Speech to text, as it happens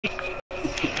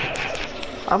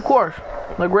Of course.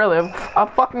 Like really,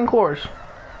 of fucking course.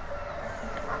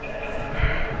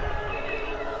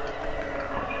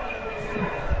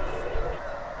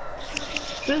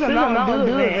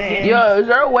 Yo, is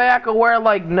there a way I could wear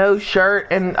like no shirt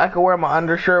and I could wear my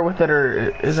undershirt with it,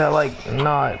 or is that like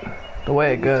not the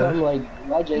way it goes? Like,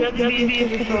 legend.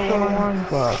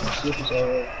 Fuck.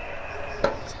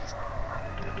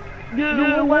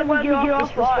 Dude, let me get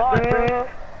off the spot, bro.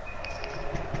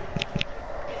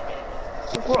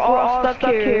 We're all stuck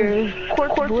here.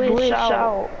 Court's glitch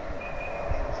out.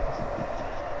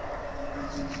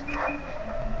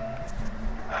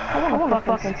 I wanna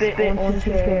fucking spit on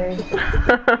 2K.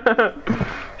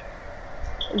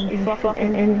 You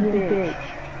fucking bitch.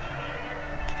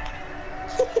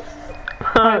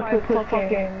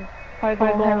 I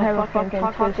gonna have a fucking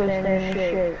taco stand and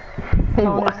shit.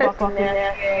 What? Fucking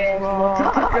nasty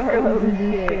raw tacos and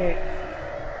shit.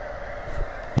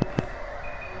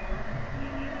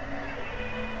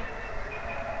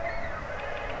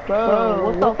 Bro,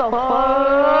 what the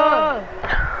fuck?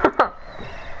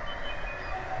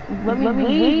 Let me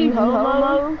leave,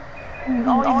 homo.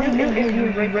 All you do is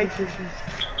use racism.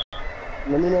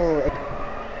 Let me know.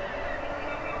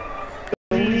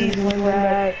 Please, when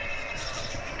that.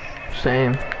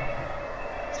 Same.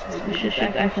 You should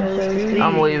actually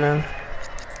I'm leaving.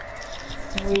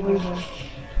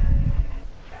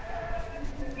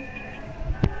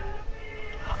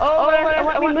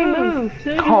 Oh, let me move.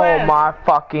 Oh my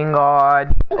fucking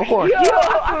god. Of course. Yo,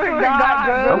 I forgot,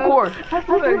 bro. Of course. I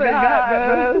forgot,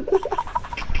 bro.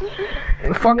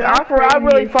 Fuck, I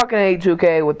really fucking hate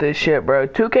 2K with this shit, bro.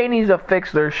 2K needs to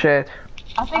fix their shit.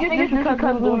 I think it's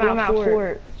because we're going out for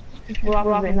it. We're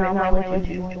off it now, I'm not letting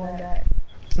you join that.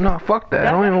 No, fuck that.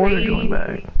 I don't even want to join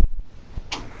back.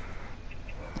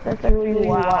 That's really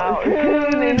wild. Like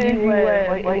it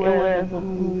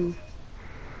was.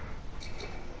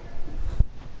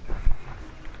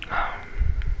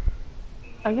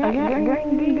 I got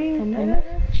green beans.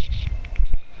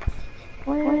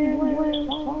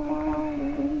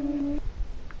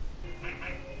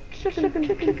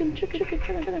 Chicken.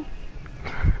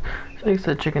 So you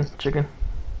said chicken.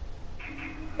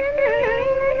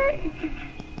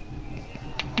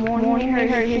 Morning,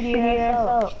 hurry his ass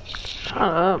up. Shut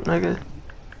up, nigga.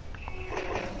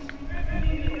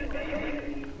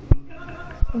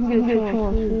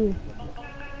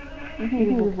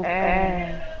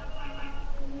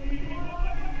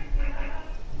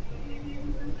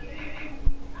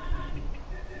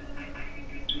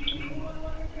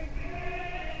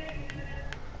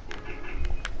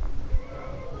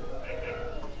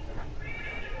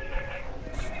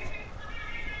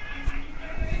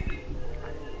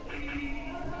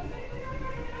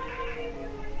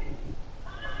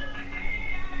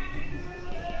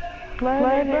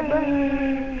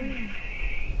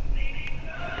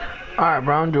 Alright,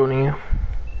 bro, I'm joining you.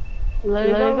 Let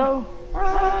it go.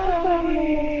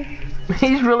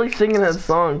 He's really singing that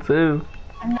song, too.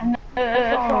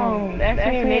 That song.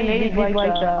 Actually, they did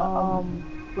like the,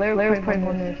 Larry playing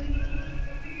on this.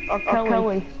 Or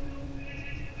Kelly.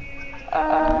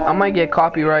 I might get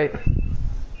copyright.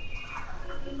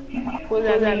 What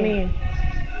does that mean?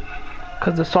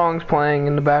 Cause the song's playing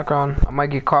in the background. I might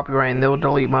get copyright and they'll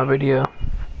delete my video.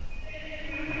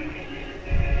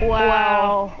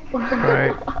 Wow.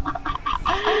 Alright.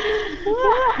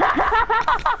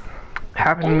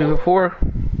 Happened to me before.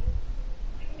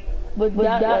 But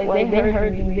that like, they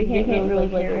heard you. They can't really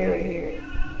hear it.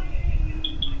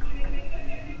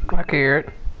 I can hear it.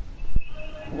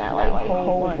 Not like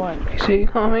whole bunch. See,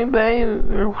 homie, babe.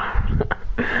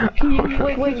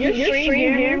 Wait, your stream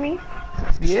hear me?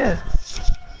 Yeah.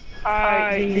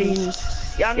 Alright,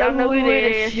 y'all know who it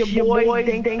is. Your boy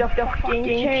think the fucking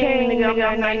king. Nigga,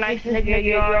 I'm not nice nigga,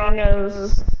 you already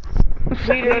knows.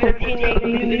 We are the Teenage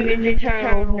Mutant Ninja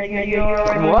Turtles, nigga, you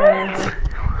already know.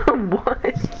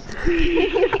 What?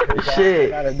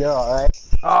 Shit. Gotta go, alright?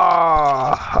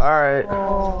 Oh, alright.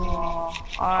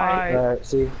 Alright. Alright,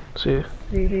 see.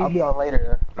 I'll be on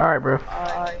later. Alright, bro.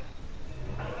 Alright.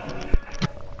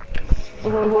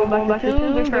 We're back to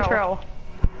the trail.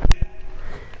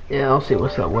 Yeah, I'll see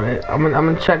what's up with it. I'm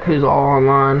gonna check who's all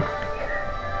online.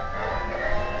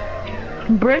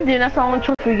 Brendan, that's the only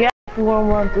choice we got for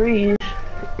 113s.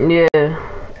 Yeah,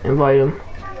 invite him.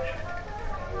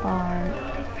 Alright.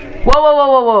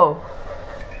 Whoa.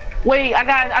 Wait, I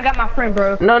got my friend,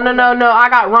 bro. No. I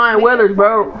got Ryan Withers,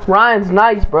 bro. Ryan's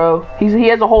nice, bro. He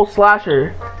has a whole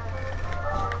slasher.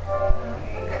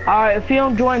 Alright, if you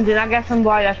don't join, then I got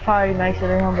somebody that's probably nicer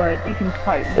than him, but you can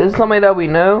fight. Is it somebody that we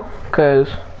know? Cause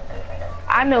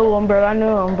I know him, bro. I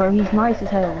know him, bro. He's nice as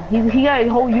hell. He got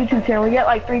his whole YouTube channel. He got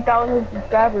like 3,000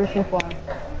 subscribers so far.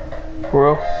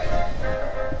 For real?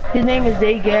 His name is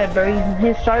Gab, bro.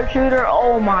 His sharpshooter.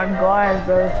 Oh my god,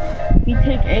 bro. He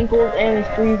takes ankles and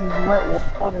his threes is wet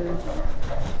water.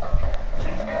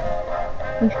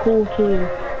 He's cool too.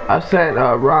 I sent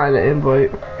Ryan an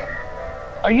invite.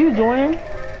 Are you joining? I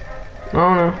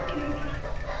don't know.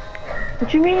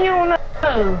 What you mean you don't know?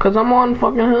 Cause I'm on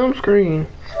fucking home screen.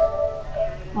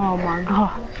 Oh my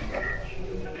god.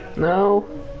 No.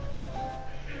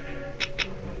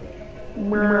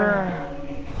 Bruh.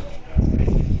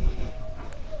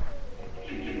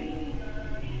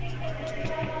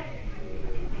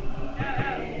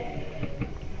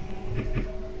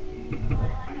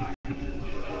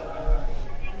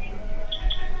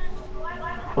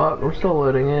 Fuck, I'm still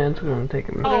loading in. It's gonna take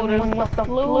a minute. Oh, there's what the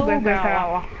flu been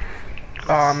power.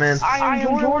 Oh man. I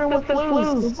am Jordan with the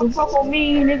flu. Fuck on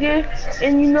me, nigga.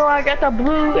 And you know I got the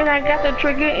blue and I got the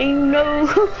trigger and you know,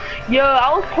 yo,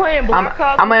 I was playing Black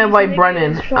Ops. I'm gonna invite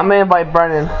Brennan. I'm gonna invite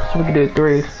Brennan so we can do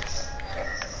threes.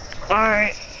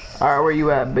 Alright. Alright, where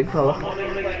you at, big fella?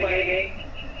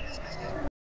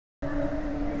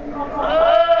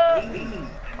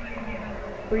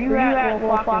 Where you at,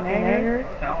 little fucking nigger?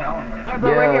 Yeah.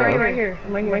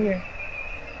 Right here.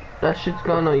 That shit's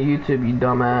going on YouTube, you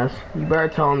dumbass. You better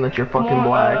tell him that you're fucking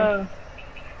black.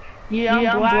 Yeah,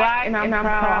 I'm black and I'm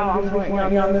proud. I'm just letting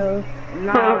y'all know.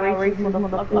 Not racist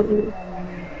motherfucker.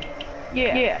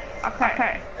 Yeah.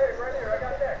 Okay.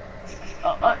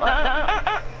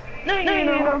 No,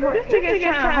 this nigga's trying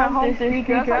to hump this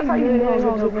speaker. That's how you know it's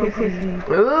gonna go crazy.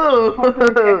 Ooh.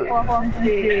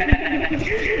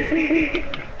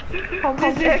 Hump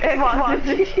this Xbox.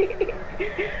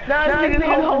 No, this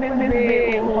nigga's humping this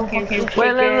big.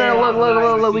 Wait,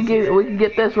 look, we can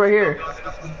get this right here.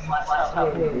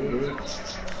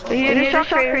 Yeah, this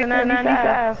truck is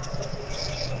 95.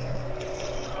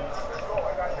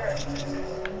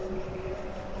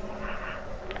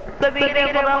 Let me get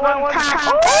it one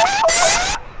time.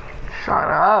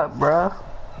 Shut up, bruh.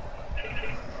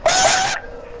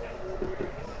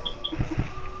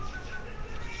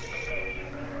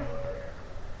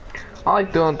 I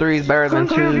like doing threes better than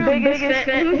twos. Who's your biggest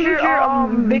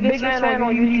fan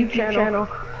on YouTube channel?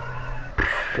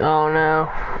 Oh no,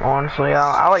 honestly,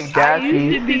 I like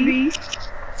Dashy.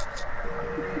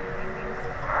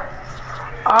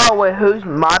 Oh wait, who's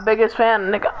my biggest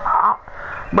fan, nigga?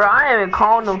 Bro, I ain't even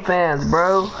calling them fans,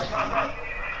 bro.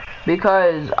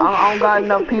 Because I don't got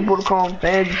enough people to call them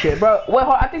fans and shit, bro. Wait,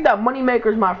 hold on, I think that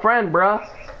Moneymaker's my friend, bro.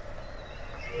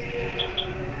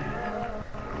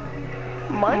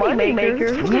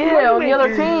 Moneymaker? Yeah, on the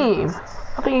other team.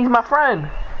 I think he's my friend.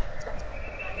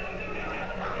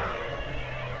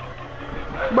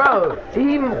 Bro,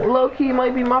 he low-key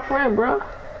might be my friend, bro.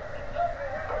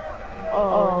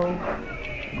 Oh.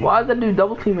 Why is that dude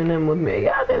double teaming him with me?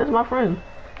 Yeah, I think that's my friend.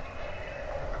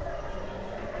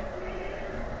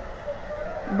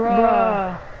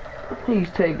 Bruh. He's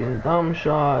taking dumb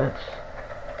shots.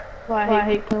 Why I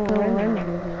hate playing with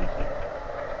niggas.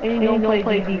 And you don't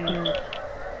play defense.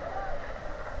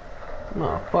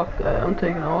 No, fuck that. I'm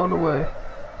taking it all the way.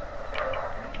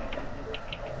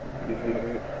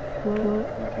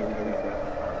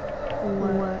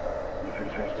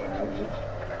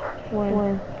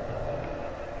 When?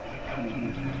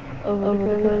 Over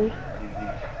the coast?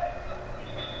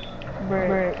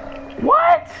 Break.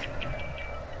 What?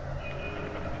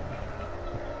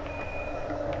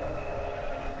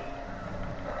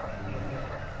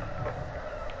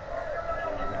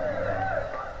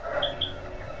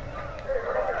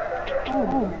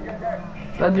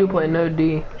 That dude play no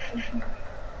D.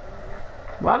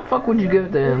 Why the fuck would you give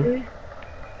it to him?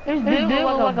 This dude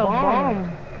look like a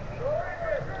bomb.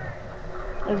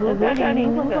 Look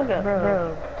at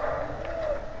bro.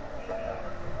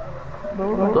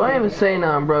 Don't even say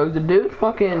nothing, bro. The dude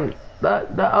fucking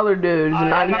that other dude is a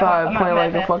 95 playing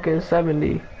like a fucking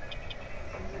 70.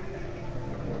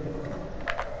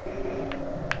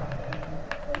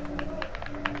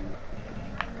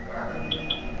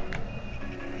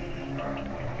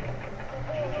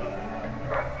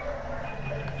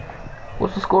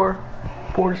 What's the score?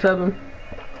 4-7.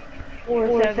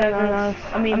 4-7 on us.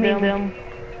 I mean them.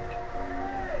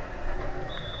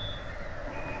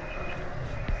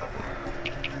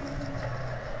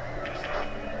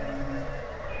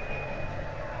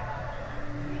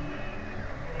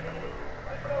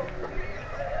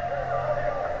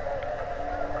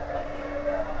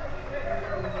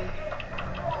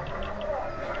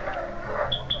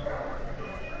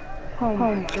 Oh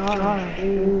my god,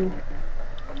 dude.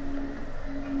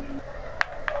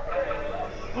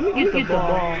 Let me Use the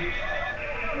ball.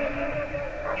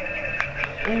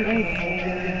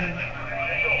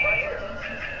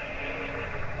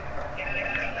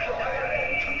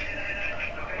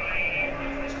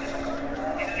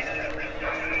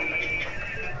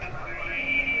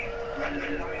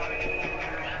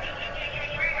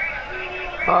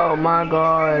 Oh my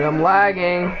god, I'm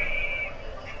lagging.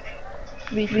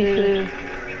 Me too.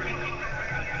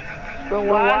 But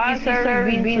why is the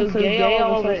server being so gay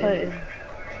all of a sudden?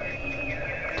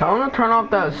 Tell him to turn off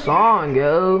that song,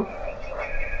 yo.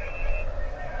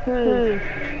 Who?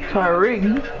 Tyreek,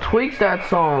 he tweaks that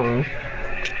song.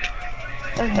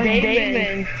 That's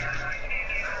Damon.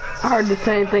 I heard the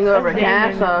same thing over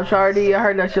Damon. Casa, Shardy. I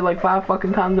heard that shit like 5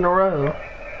 fucking times in a row.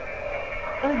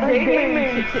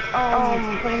 Damon.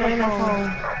 Playing that song.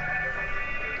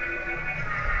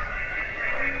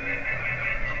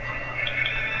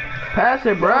 Pass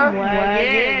it, bruh.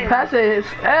 Pass it, it's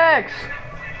X.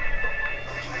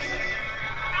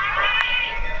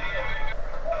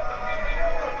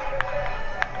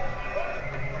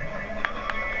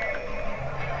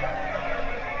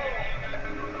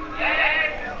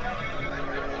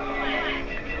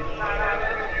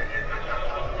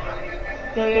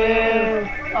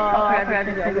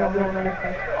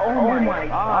 Oh my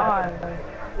god.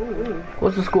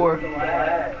 What's the score?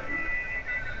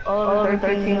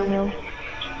 13.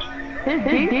 His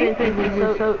defense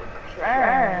was so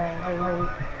trash.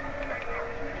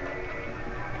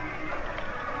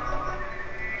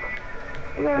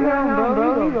 Look at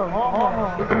him, bro.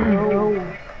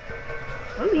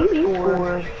 He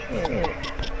scored. Shit.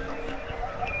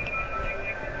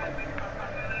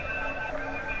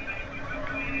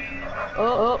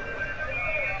 Oh.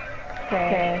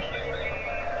 Cash.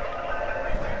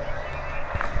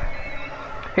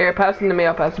 Here, pass it to me,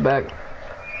 I'll pass it back.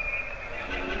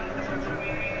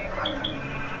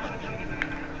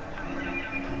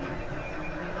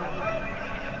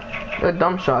 Good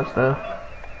dumb shots, though.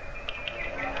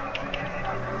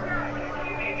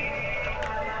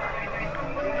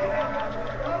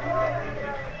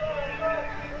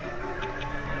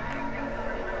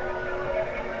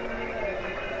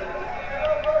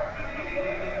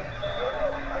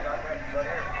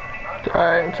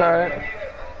 It's alright.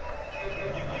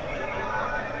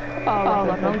 Oh,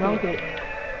 don't get it.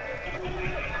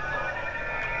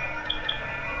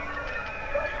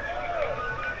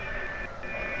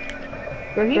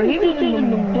 But he was taking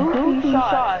them goofy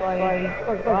shots,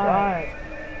 like God.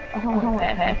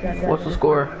 What's the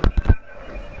score?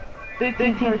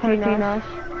 15-13 us.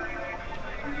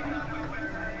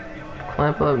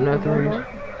 Clamp up, no threes.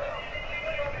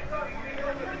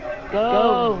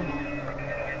 Go.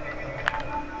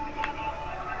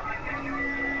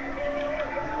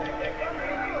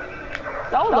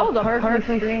 That was a perfect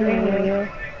screen.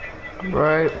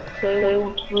 Right.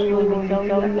 So we will tell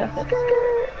you that.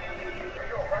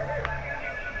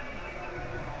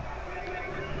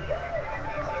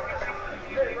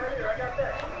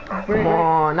 Come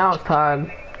on, now it's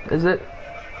tied. Is it?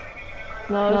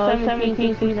 No,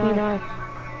 17-69.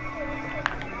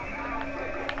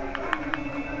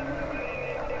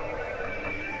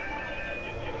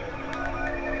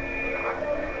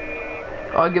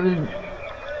 I'll give it.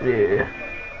 Yeah.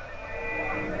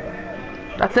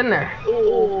 That's in there.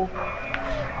 Ooh.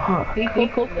 Huh. He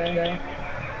cooked that.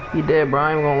 You did, bro.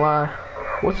 I ain't gonna lie.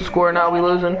 What's the score now? We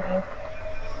losing?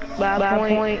 By a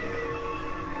point.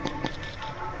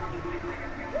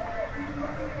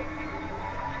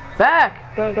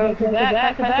 Back! Go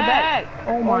back.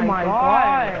 Oh my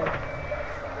god.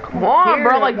 Come on,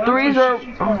 bro. Like threes are.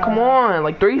 Oh, come on.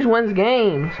 Like threes wins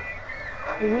games.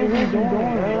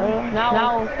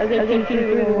 Now, I think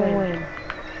you win.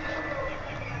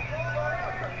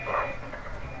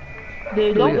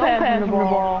 Dude, don't pass the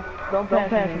ball. Don't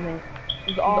pass me.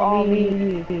 It's all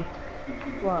me.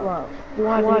 What?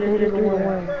 Why did it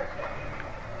win?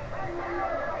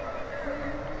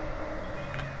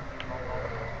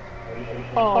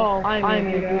 Oh, I'm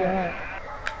gonna do that.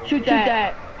 Shoot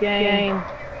that. Game.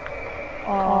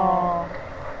 Oh.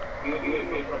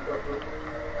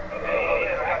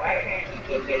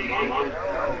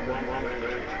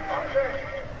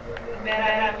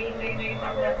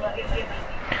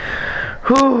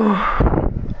 Whew.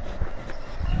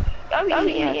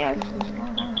 Yeah.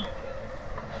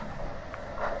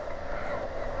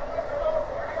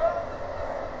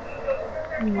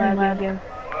 Again.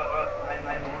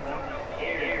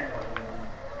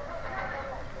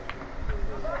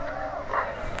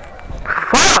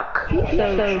 Fuck! So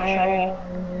trash.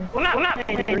 We're not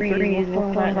playing threes.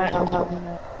 We're playing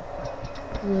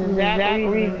that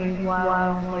reason why I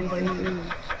don't like threes.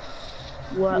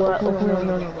 What?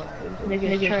 No.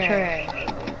 Nigga's trash.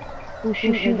 Who's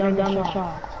shooting down the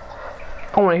shot?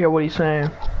 I want to hear what he's saying.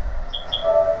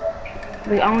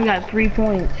 Like, I only got 3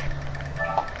 points.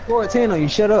 Score 10 on you,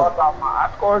 shut up. I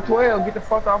scored 12. Get the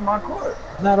fuck off my court.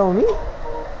 Not on me.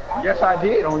 Yes, I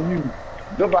did on you.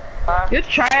 Goodbye. You're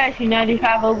trash, you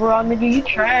 95 overall nigga. You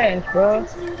trash, bro.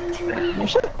 Man,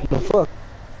 shut up. The fuck.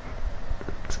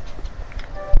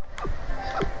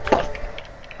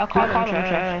 I call him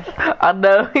trash. I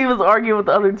know, he was arguing with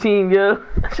the other team, yo.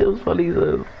 That shit was funny as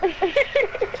hell.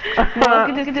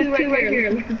 Look at this two right here.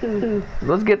 Look at this.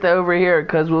 Let's get that over here,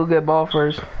 cause we'll get ball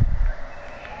first.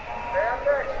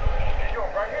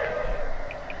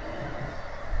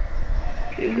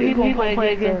 He's gonna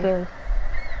play against us.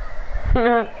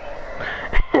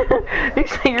 He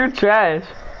said you're trash.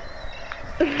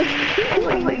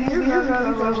 Like, you're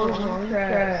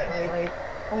trash. Like,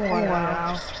 oh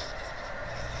wow.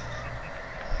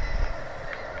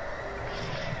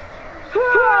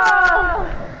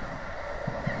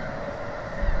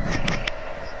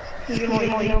 You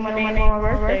know my name on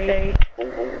my birthday.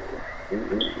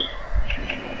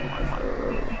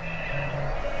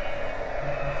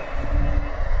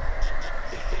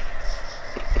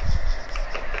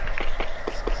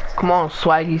 Come on,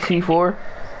 swaggy C4.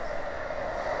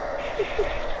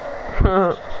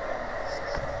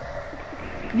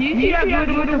 Do you see that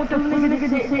video with the nigga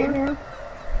sitting there?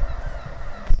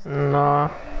 Nah.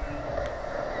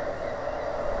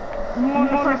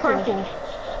 More purple.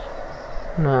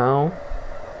 No.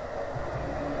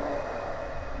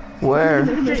 Where?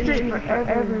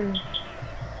 Forever.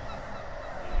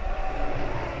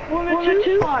 On the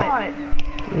 2 spot.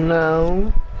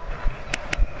 No.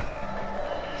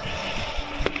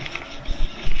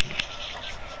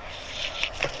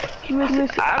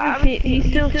 He's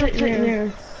still sitting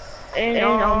there. And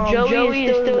Joey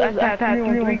is still at that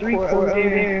 3 over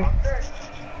there.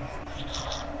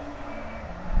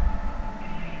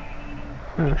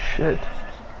 Oh shit.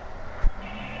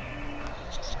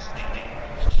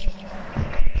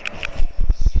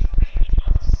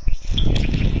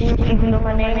 You know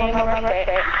my name on my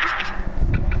birthday.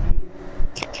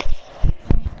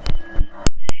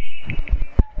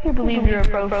 I can't believe you're a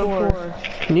Pro 4.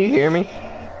 Can you hear me?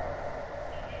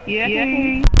 Yeah, I can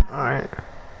hear you. Alright.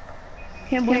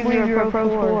 Can't believe you're a Pro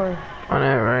 4. I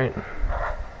know, right?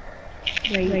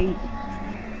 Wait.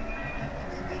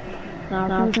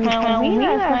 Now, if you found me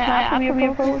last night, I could be a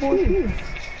Pro 4 too.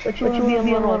 But you would be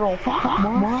a little fuck,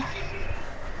 boy.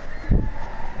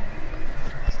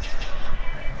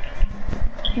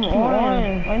 Come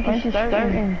on, when she's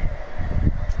starting.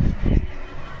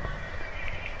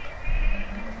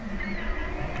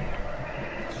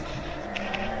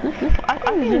 I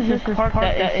think this is part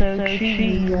that is so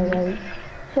cheesy, like,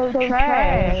 so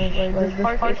trash. Like, this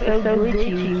part is so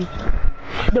glitchy.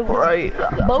 Right.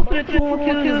 Both of the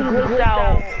 2-on-2s glitched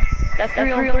out. That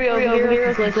 3-on-3 over here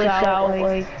is glitched out.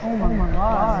 Like, oh my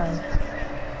god.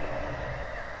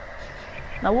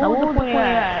 Now what was the point of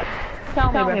that?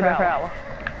 Tell me about that.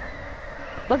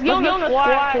 Let's get on the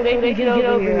squad so they can get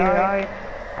over here, alright?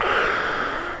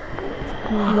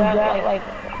 That, like,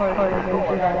 hard to go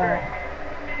through that.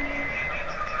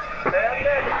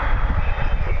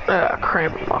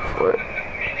 Cramp in my foot.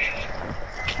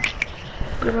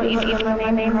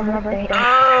 My name on my birthday.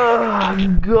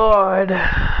 Oh god.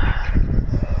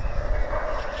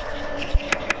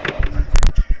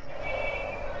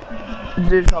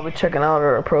 Dude's probably checking out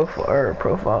our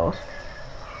profiles.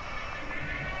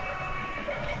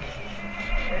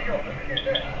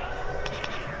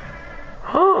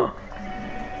 Huh.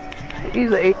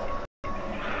 He's a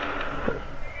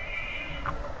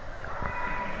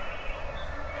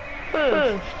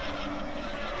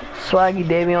Swaggy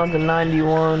Davion's a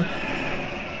 91.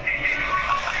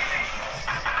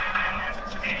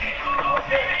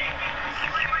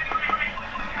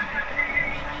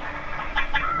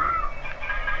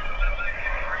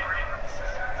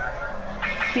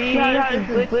 See how this is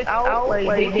glitched out? Like,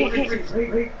 they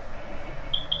can't...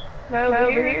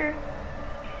 Over here?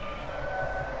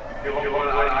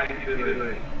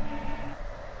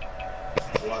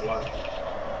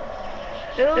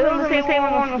 It doesn't say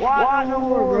on the squad no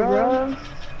more, bro.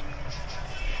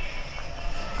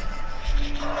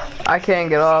 I can't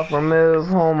get off.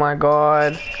 Remove. Oh my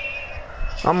god.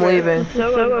 I'm leaving.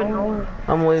 So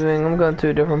I'm leaving. I'm going to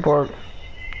a different park.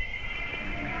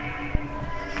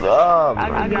 Oh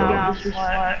my god.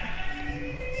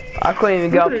 I couldn't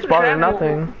even get off the spot or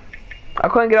nothing. I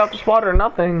couldn't get off the spot or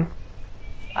nothing.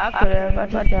 I could have. I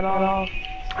took that all off.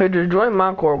 Hey, just join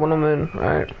my court when I'm in.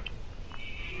 Alright.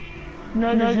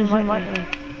 No, just invite me.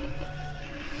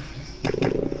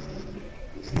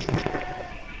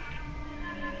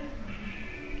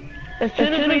 As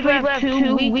soon as we left,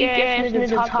 two weak ass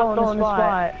niggas hopped on the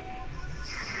spot.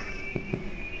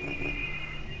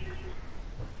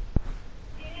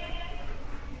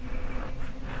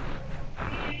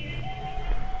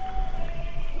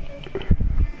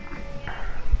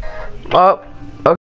 Oh,